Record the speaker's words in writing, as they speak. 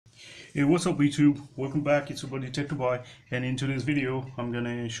Hey, what's up YouTube? Welcome back. It's your buddy Tech2Boy, and in today's video I'm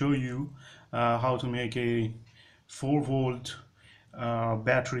gonna show you how to make a 4-volt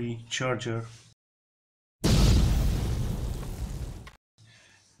battery charger.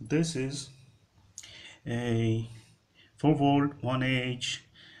 This is a 4-volt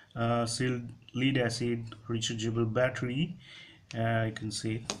 1Ah sealed lead acid rechargeable battery. You can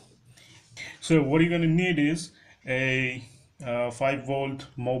see it. So what you're gonna need is a 5-volt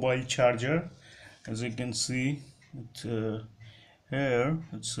mobile charger. As you can see, here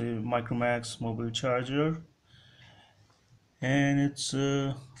it's a Micromax mobile charger, and it's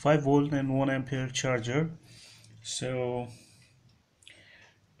a 5 volt and 1 ampere charger. So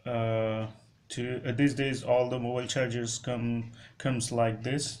uh, to these days all the mobile chargers comes like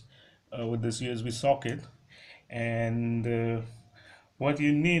this, with this USB socket. And what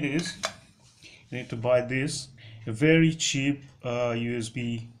you need is you need to buy this, a very cheap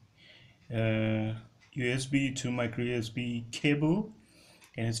USB to micro USB cable,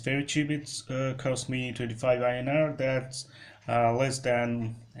 and it's very cheap. It's cost me 25 INR. That's less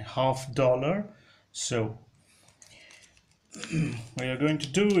than $half. So what you're going to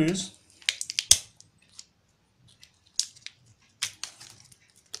do is,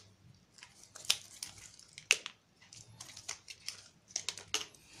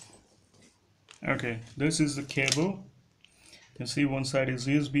 okay, this is the cable. You can see one side is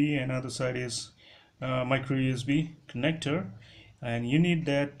USB and other side is micro USB connector, and you need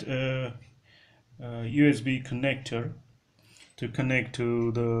that USB connector to connect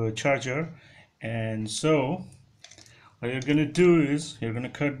to the charger. And so what you're gonna do is you're gonna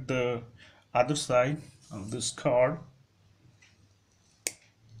cut the other side of this card,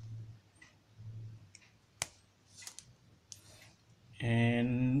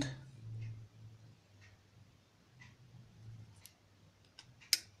 and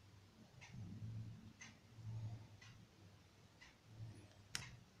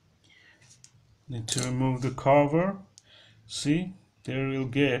need to remove the cover. See, there you'll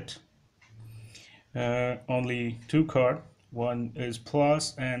get only two cards. One is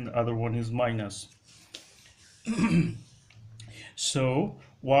plus and the other one is minus. So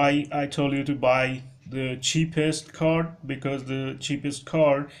why I told you to buy the cheapest card? Because the cheapest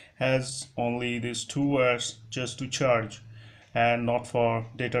card has only these two wires just to charge and not for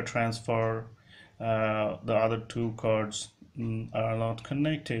data transfer. The other two cards are not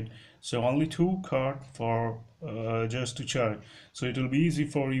connected, so only two card for just to charge. So it will be easy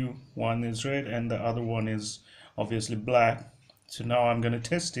for you. One is red and the other one is obviously black. So now I'm going to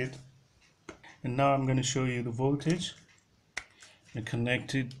test it, and now I'm going to show you the voltage. I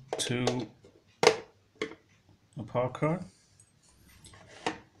connect it to a power card.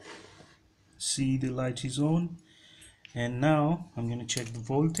 See, the light is on, and now I'm going to check the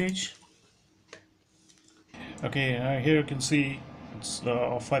voltage. Okay, here you can see it's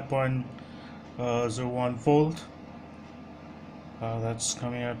 5.01 volt. That's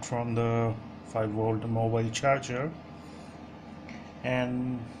coming out from the 5-volt mobile charger,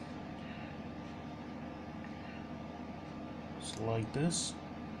 and it's like this.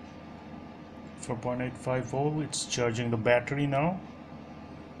 4.85 volt. It's charging the battery now.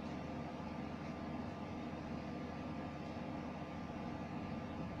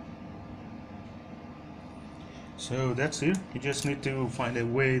 So that's it. You just need to find a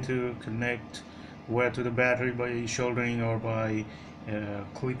way to connect wire to the battery by soldering or by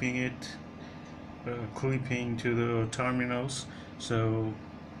clipping it, clipping to the terminals. So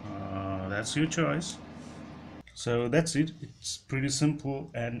that's your choice. So that's it. It's pretty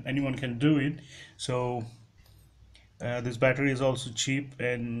simple and anyone can do it. So this battery is also cheap,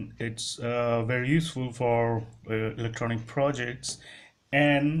 and it's very useful for electronic projects.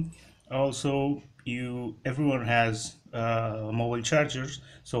 And also, you everyone has mobile chargers.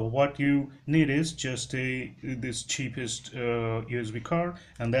 So what you need is just this cheapest USB card,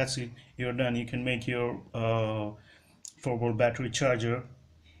 and that's it. You're done. You can make your 4-volt battery charger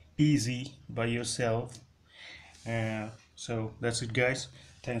easy by yourself. So that's it, guys.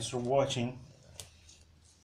 Thanks for watching.